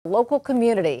Local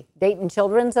community, Dayton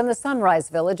Children's and the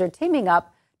Sunrise Village are teaming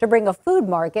up to bring a food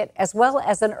market as well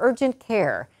as an urgent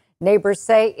care. Neighbors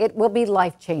say it will be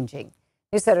life-changing.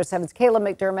 Newsletter 7's Kayla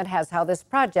McDermott has how this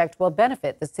project will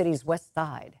benefit the city's west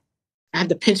side. I have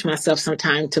to pinch myself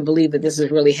sometimes to believe that this is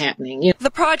really happening.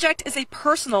 The project is a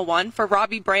personal one for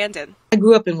Robbie Brandon. I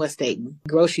grew up in West Dayton,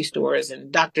 grocery stores and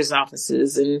doctor's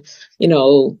offices and,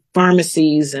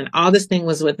 pharmacies, and all this thing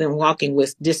was within walking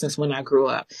distance when I grew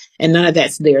up. And none of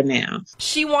that's there now.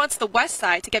 She wants the west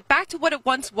side to get back to what it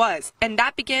once was, and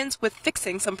that begins with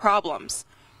fixing some problems.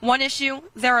 One issue,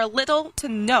 there are little to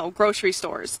no grocery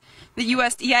stores. The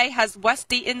USDA has West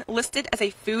Dayton listed as a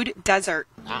food desert.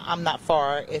 I'm not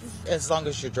far as long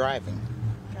as you're driving.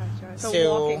 Gotcha.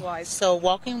 So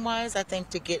walking-wise, I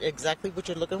think to get exactly what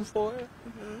you're looking for,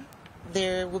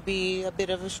 there will be a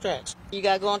bit of a stretch. You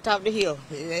got to go on top of the hill.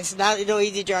 It's not no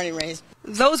easy journey, Race.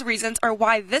 Those reasons are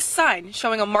why this sign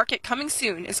showing a market coming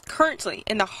soon is currently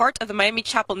in the heart of the Miami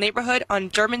Chapel neighborhood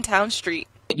on Germantown Street.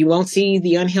 You won't see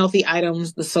the unhealthy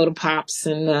items, the soda pops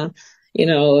and the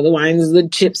wines, the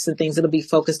chips and things. It'll be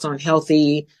focused on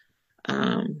healthy,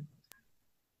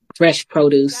 fresh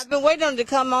produce. I've been waiting on it to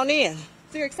come on in.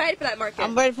 So you're excited for that market?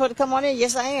 I'm ready for it to come on in.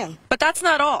 Yes, I am. But that's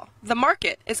not all. The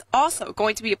market is also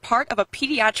going to be a part of a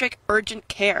pediatric urgent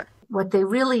care. What they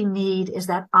really need is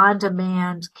that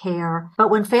on-demand care. But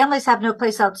when families have no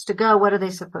place else to go, what are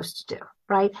they supposed to do,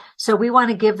 right? So we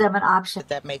want to give them an option.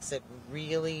 That makes it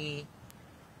really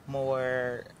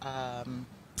more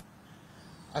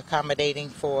accommodating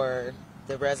for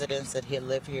the residents that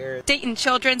live here. Dayton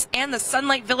Children's and the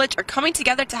Sunlight Village are coming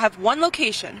together to have one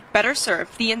location better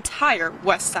serve the entire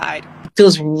west side. It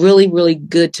feels really, really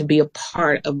good to be a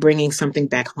part of bringing something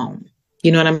back home.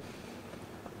 You know what I mean?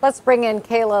 Let's bring in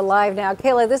Kayla live now.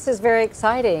 Kayla, this is very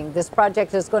exciting. This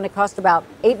project is going to cost about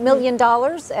 $8 million,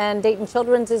 and Dayton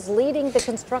Children's is leading the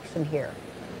construction here.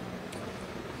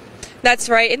 That's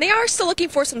right, and they are still looking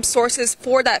for some sources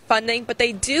for that funding, but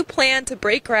they do plan to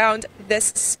break ground this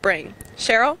spring.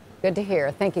 Cheryl? Good to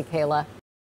hear. Thank you, Kayla.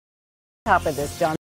 Top of this, John.